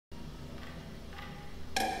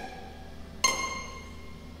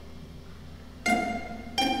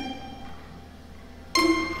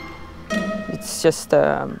it's just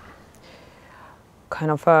kind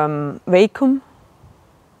of vacuum.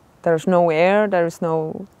 There's no air, there is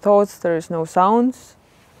no thoughts, there is no sounds.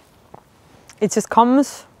 It just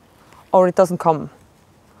comes or it doesn't come.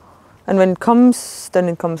 And when it comes, then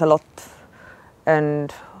it comes a lot.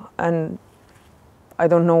 And I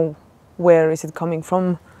don't know where is it coming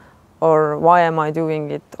from, or why am I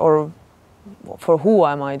doing it, or for who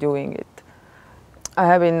am I doing it. I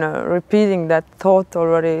have been repeating that thought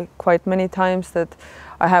already quite many times, that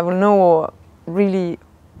I have no really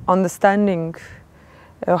understanding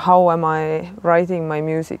how am I writing my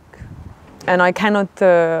music. And I cannot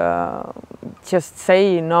just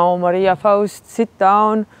say, no, Maria Faust, sit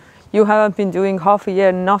down, you haven't been doing half a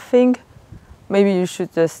year nothing, maybe you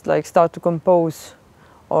should just like start to compose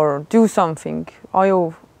or do something. Are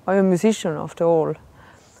you a musician after all?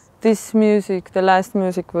 This music, the last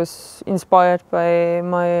music, was inspired by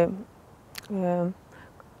my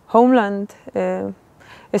homeland,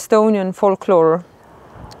 Estonian folklore.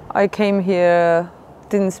 I came here,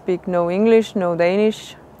 didn't speak no English, no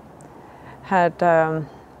Danish, had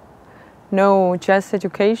no jazz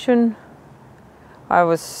education. I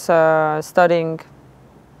was studying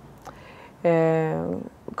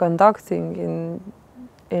conducting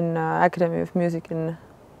in Academy of Music in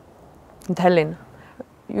Tallinn.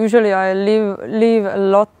 Usually I leave a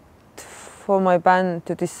lot for my band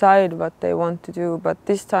to decide what they want to do, but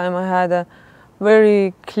this time I had a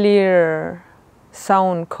very clear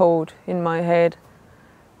sound code in my head.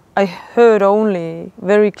 I heard only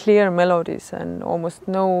very clear melodies and almost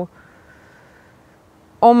no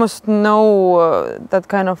that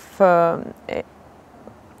kind of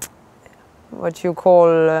what you call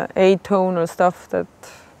atonal stuff.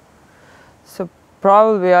 So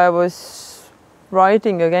probably I was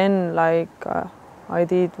writing again like I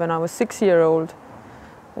did when I was 6-year-old,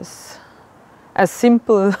 as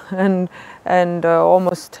simple and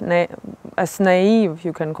almost as naive,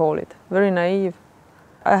 you can call it, very naive.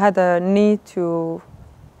 I had a need to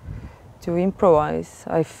improvise.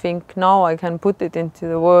 I think now I can put it into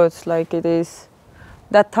the words like it is.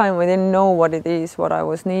 That time I didn't know what it is, what I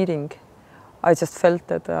was needing. I just felt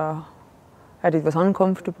that it was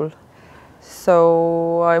uncomfortable.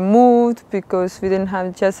 So I moved because we didn't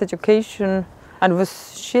have jazz education, and it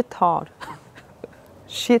was shit hard.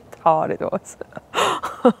 Shit hard it was.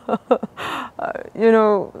 You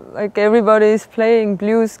know, like everybody is playing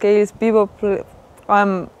blues scales, bebop.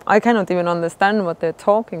 I cannot even understand what they're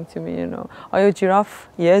talking to me, you know. Are you a giraffe?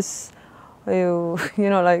 Yes. Are you, you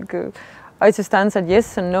know, like, I just answered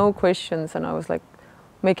yes and no questions, and I was like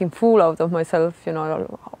making fool out of myself, you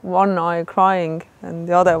know, one eye crying and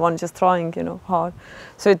the other one just trying, you know, hard.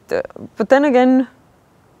 So but then again,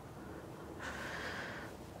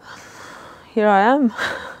 here I am.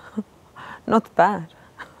 Not bad,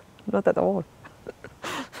 not at all.